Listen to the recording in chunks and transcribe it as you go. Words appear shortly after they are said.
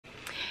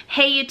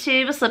Hey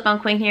YouTube, it's Lip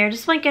Balm Queen here.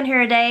 Just winking here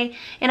today,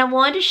 and I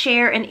wanted to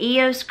share an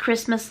EOS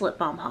Christmas lip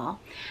balm haul.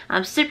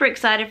 I'm super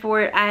excited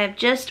for it. I have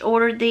just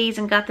ordered these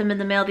and got them in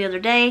the mail the other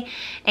day,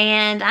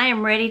 and I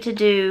am ready to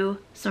do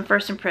some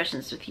first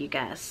impressions with you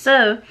guys.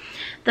 So,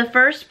 the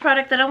first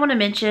product that I want to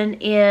mention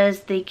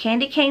is the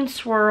Candy Cane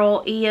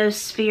Swirl EOS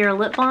Sphere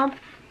Lip Balm.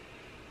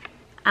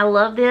 I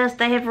love this.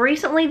 They have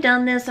recently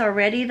done this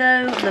already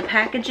though, the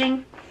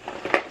packaging.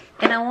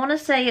 And I want to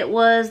say it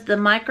was the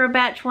micro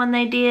batch one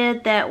they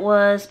did that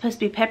was supposed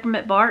to be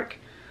peppermint bark,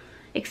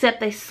 except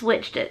they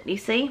switched it, you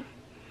see?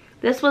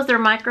 This was their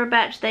micro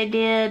batch they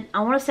did,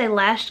 I want to say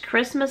last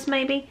Christmas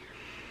maybe.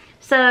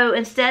 So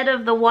instead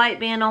of the white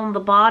being on the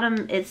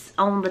bottom, it's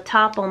on the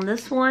top on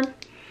this one.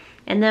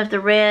 And then if the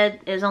red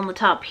is on the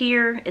top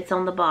here, it's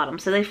on the bottom.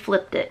 So they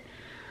flipped it.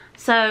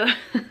 So,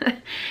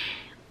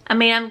 I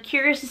mean, I'm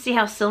curious to see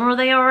how similar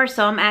they are,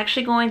 so I'm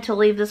actually going to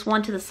leave this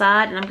one to the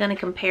side and I'm going to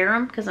compare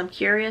them because I'm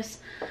curious.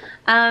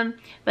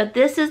 But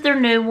this is their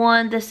new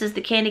one. This is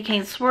the Candy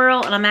Cane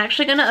Swirl, and I'm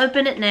actually going to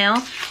open it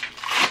now.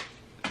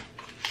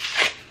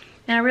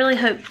 And I really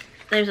hope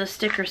there's a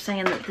sticker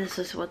saying that this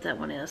is what that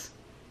one is.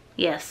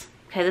 Yes.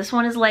 Okay, this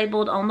one is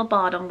labeled on the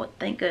bottom,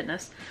 thank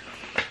goodness.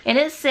 And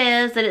it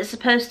says that it's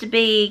supposed to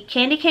be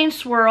Candy Cane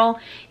Swirl.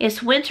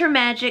 It's winter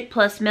magic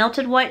plus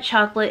melted white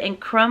chocolate and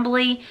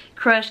crumbly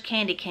crushed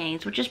candy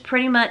canes, which is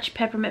pretty much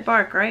peppermint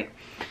bark, right?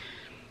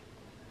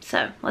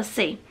 So, let's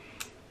see.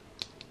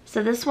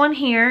 So this one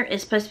here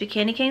is supposed to be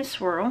Candy Cane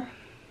Swirl.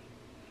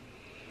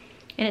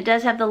 And it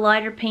does have the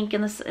lighter pink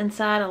in the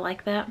inside. I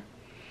like that.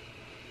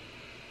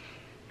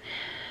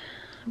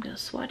 I'm going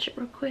to swatch it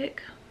real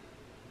quick.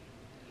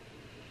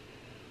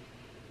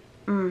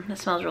 That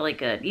smells really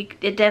good.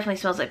 It definitely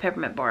smells like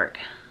peppermint bark.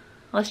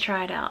 Let's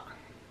try it out.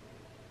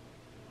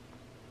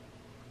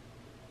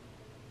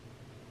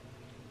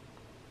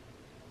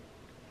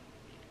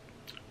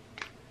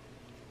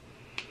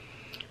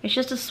 It's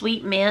just a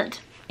sweet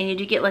mint, and you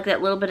do get like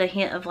that little bit of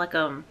hint of like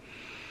a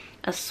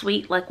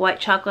sweet like white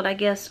chocolate, I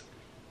guess.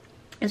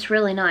 It's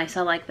really nice.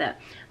 I like that.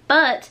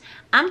 But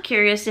I'm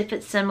curious if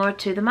it's similar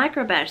to the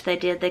micro batch they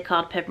did. They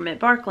called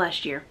peppermint bark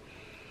last year.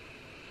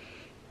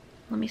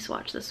 Let me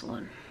swatch this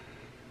one.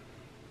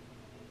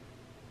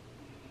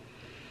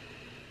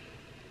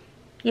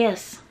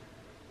 Yes,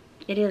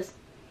 it is.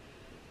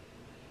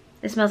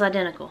 It smells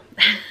identical.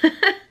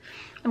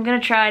 I'm going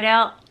to try it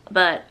out,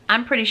 but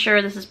I'm pretty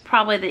sure this is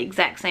probably the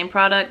exact same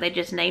product. They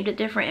just named it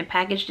different and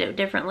packaged it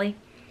differently.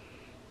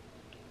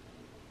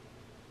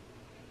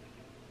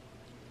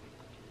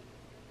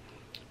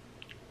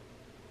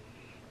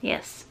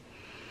 Yes.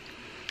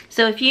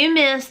 So if you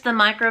missed the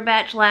micro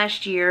batch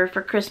last year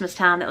for Christmas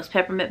time that was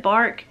peppermint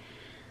bark,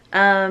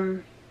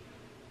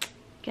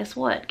 guess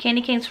what?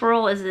 Candy Cane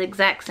Swirl is the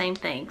exact same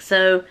thing.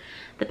 So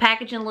the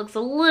packaging looks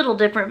a little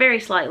different, very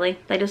slightly.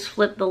 They just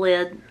flipped the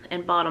lid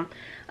and bottom.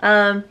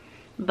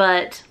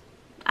 But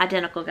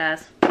identical,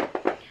 guys.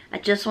 I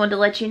just wanted to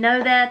let you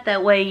know that.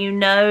 That way you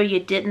know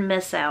you didn't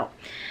miss out.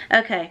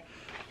 Okay.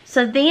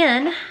 So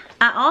then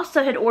I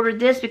also had ordered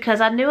this because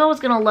I knew I was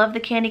going to love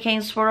the Candy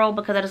Cane Swirl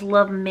because I just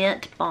love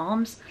mint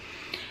balms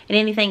and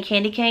anything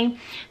candy cane.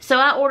 So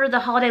I ordered the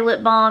Holiday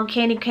Lip Balm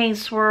Candy Cane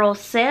Swirl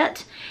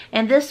set,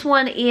 and this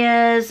one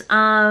is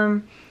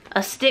a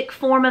stick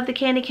form of the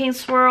Candy Cane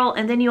Swirl,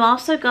 and then you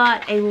also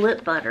got a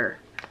lip butter.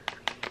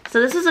 So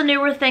this is a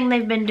newer thing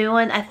they've been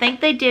doing. I think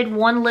they did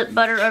one lip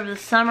butter over the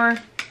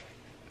summer.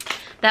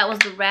 That was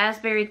the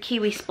Raspberry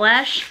Kiwi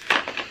Splash,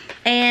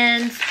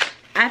 and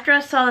after I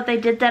saw that they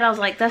did that, I was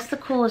like, that's the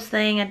coolest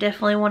thing. I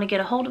definitely want to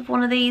get a hold of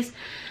one of these.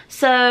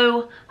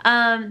 So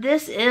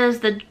this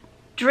is the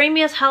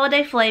Dreamiest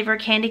Holiday Flavor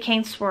Candy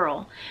Cane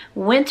Swirl.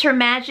 Winter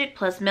magic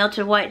plus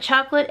melted white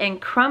chocolate and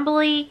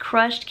crumbly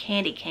crushed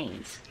candy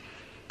canes.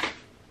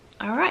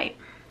 Alright,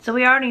 so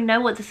we already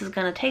know what this is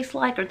going to taste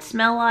like or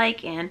smell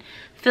like and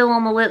feel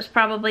on the lips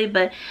probably,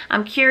 but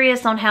I'm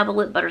curious on how the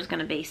lip butter is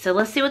going to be. So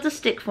let's see what the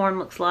stick form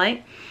looks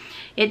like.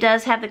 It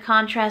does have the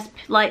contrast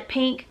light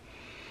pink.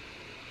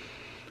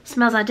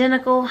 Smells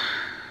identical.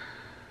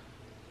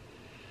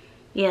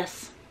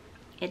 Yes.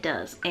 It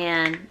does,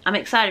 and I'm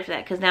excited for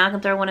that because now I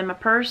can throw one in my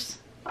purse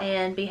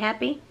and be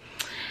happy.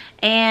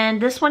 And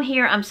this one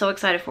here I'm so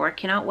excited for. I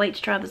cannot wait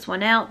to try this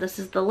one out. This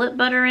is the lip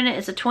butter in it.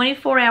 It's a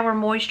 24-hour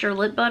moisture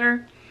lip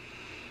butter.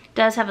 It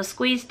does have a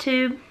squeeze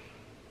tube.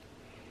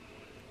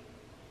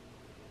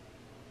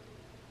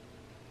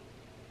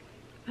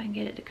 If I can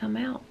get it to come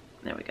out.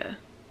 There we go.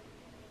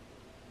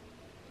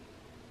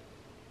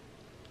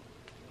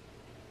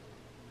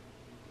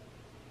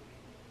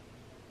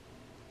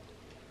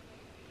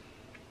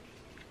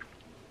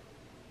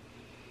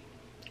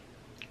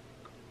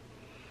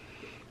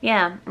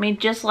 Yeah, I mean,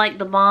 just like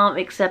the balm,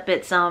 except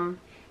it's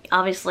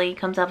obviously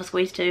comes out of a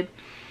squeeze tube.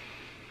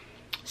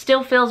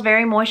 Still feels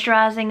very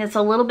moisturizing. It's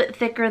a little bit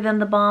thicker than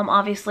the balm.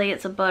 Obviously,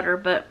 it's a butter,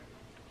 but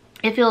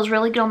it feels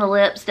really good on the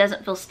lips.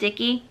 Doesn't feel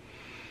sticky.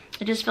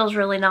 It just feels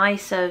really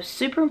nice. So,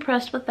 super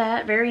impressed with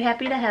that. Very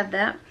happy to have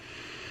that.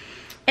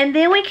 And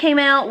then we came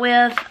out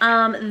with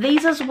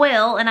these as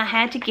well, and I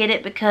had to get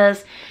it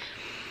because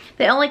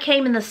They only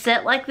came in the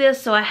set like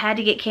this, so I had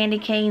to get Candy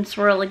Cane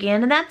Swirl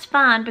again, and that's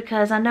fine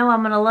because I know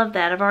I'm going to love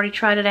that. I've already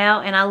tried it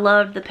out, and I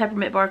loved the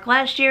peppermint bark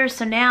last year,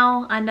 so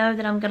now I know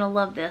that I'm going to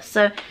love this.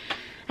 So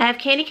I have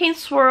Candy Cane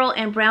Swirl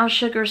and Brown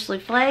Sugar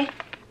Souffle.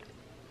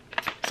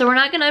 So we're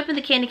not going to open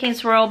the Candy Cane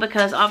Swirl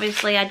because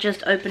obviously I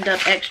just opened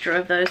up extra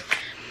of those.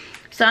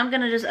 So I'm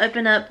going to just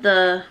open up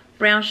the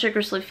Brown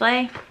Sugar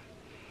Souffle.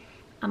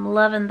 I'm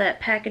loving that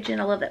packaging.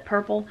 I love that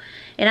purple.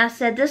 And I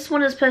said this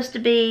one is supposed to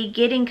be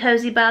getting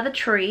cozy by the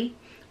tree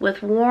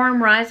with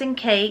warm rising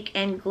cake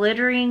and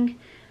glittering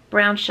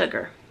brown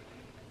sugar.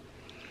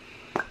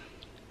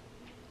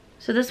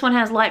 So this one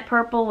has light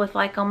purple with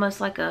like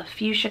almost like a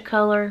fuchsia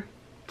color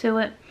to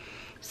it.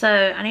 So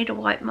I need to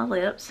wipe my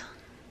lips.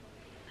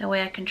 That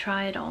way I can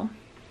try it on.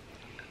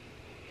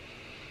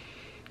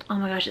 Oh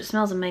my gosh, it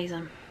smells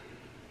amazing.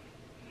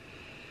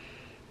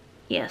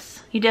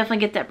 Yes, you definitely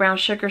get that brown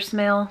sugar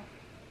smell.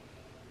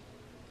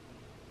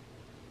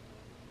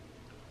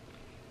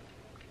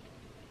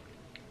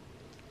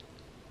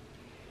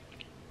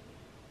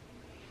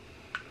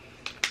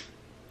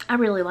 I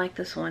really like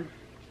this one.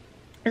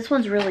 This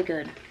one's really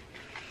good.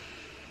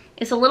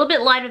 It's a little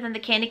bit lighter than the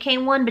candy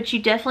cane one, but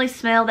you definitely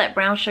smell that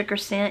brown sugar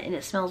scent and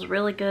it smells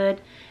really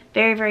good.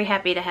 Very, very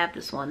happy to have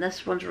this one.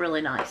 This one's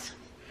really nice.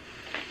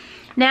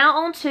 Now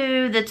on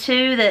to the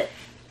two that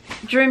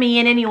drew me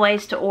in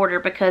anyways to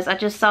order because I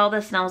just saw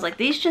this and I was like,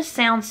 these just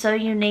sound so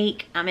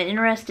unique. I'm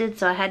interested,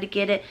 so I had to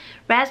get it.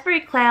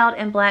 Raspberry Cloud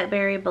and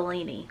Blackberry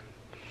Bellini.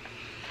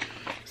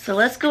 So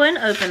let's go ahead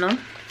and open them.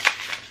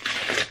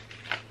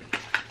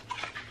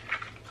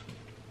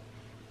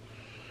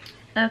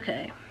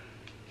 Okay.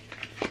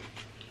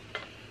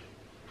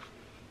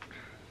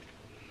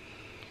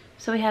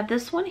 So we have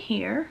this one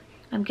here.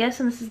 I'm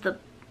guessing this is the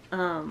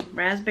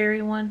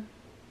raspberry one.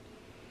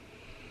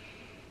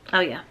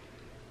 Oh yeah.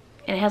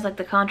 And it has like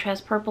the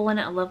contrast purple in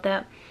it. I love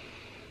that.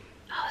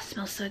 Oh, it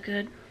smells so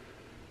good.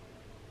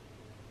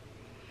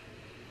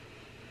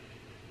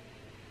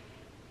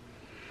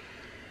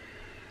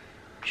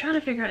 I'm trying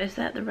to figure out, is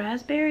that the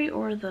raspberry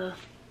or the...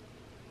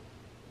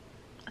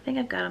 I think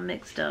I've got them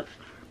mixed up.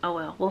 Oh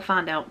well, we'll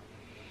find out.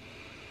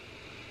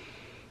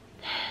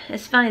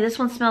 It's funny, this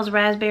one smells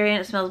raspberry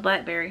and it smells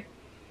blackberry.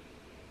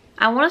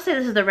 I want to say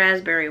this is the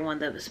raspberry one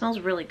though, but it smells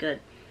really good.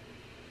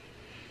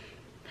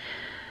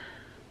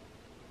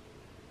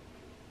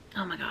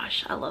 Oh my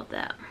gosh, I love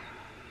that.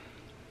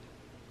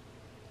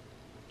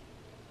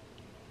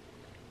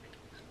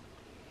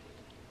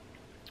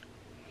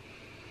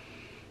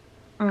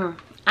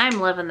 I'm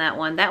loving that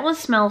one. That one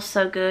smells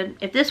so good.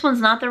 If this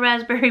one's not the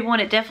raspberry one,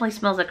 it definitely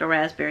smells like a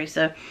raspberry,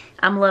 so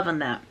I'm loving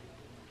that.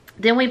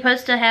 Then we're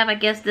supposed to have, I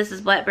guess this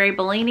is Blackberry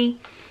Bellini.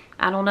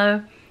 I don't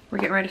know. We're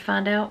getting ready to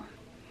find out.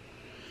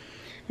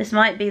 This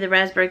might be the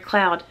Raspberry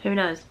Cloud. Who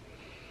knows?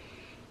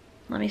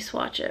 Let me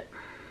swatch it.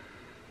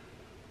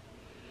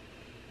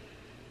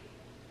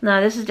 No,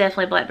 this is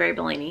definitely Blackberry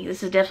Bellini.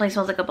 This is definitely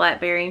smells like a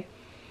blackberry.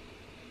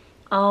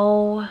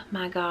 Oh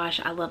my gosh,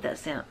 I love that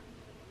scent.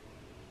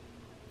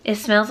 It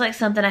smells like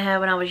something I had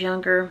when I was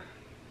younger.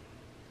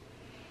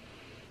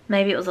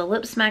 Maybe it was a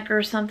lip smacker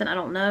or something. I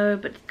don't know,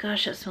 but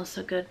gosh, that smells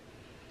so good.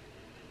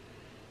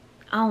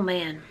 Oh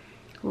man,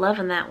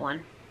 loving that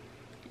one.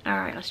 All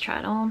right, let's try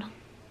it on.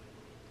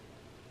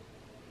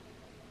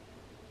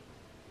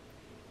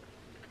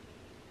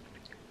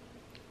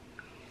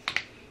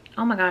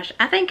 Oh my gosh,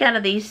 I think out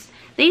of these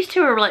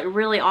two are like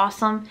really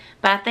awesome,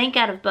 but I think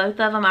out of both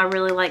of them, I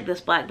really like this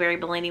Blackberry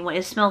Bellini one.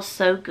 It smells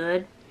so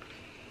good.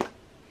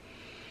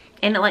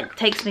 And it like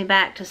takes me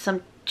back to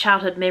some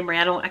childhood memory.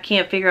 I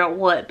can't figure out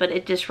what, but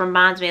it just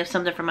reminds me of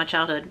something from my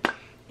childhood.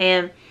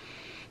 And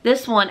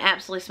this one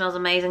absolutely smells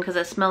amazing because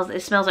it smells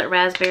like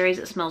raspberries.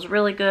 It smells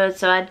really good.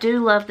 So I do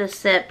love this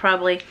set,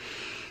 probably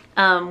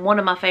one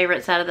of my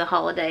favorites out of the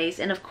holidays.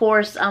 And of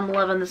course, I'm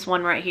loving this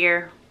one right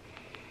here.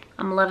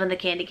 I'm loving the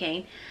candy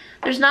cane.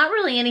 There's not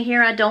really any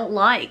here I don't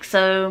like,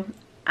 so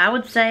I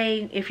would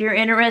say if you're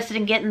interested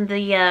in getting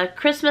the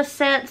Christmas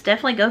sets,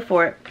 definitely go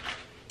for it.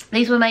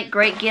 These would make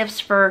great gifts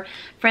for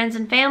friends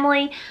and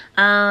family.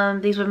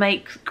 These would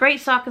make great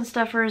stocking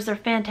stuffers. They're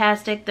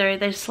fantastic.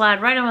 They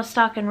slide right on a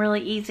stocking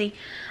really easy.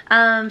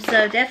 So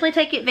definitely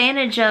take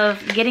advantage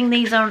of getting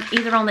these on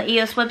either on the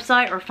EOS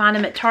website or find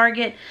them at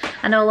Target.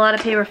 I know a lot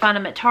of people find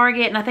them at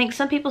Target, and I think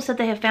some people said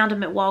they have found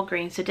them at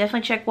Walgreens. So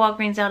definitely check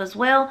Walgreens out as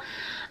well.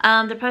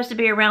 They're supposed to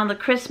be around the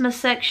Christmas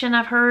section,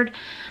 I've heard.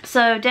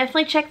 So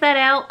definitely check that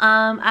out.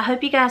 I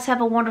hope you guys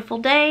have a wonderful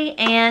day,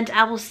 and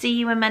I will see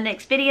you in my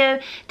next video.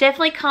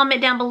 Definitely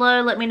comment down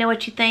below. Let me know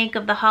what you think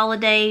of the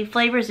holiday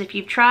flavors if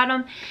you've tried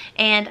them.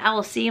 And I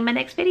will see you in my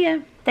next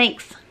video.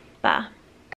 Thanks. Bye.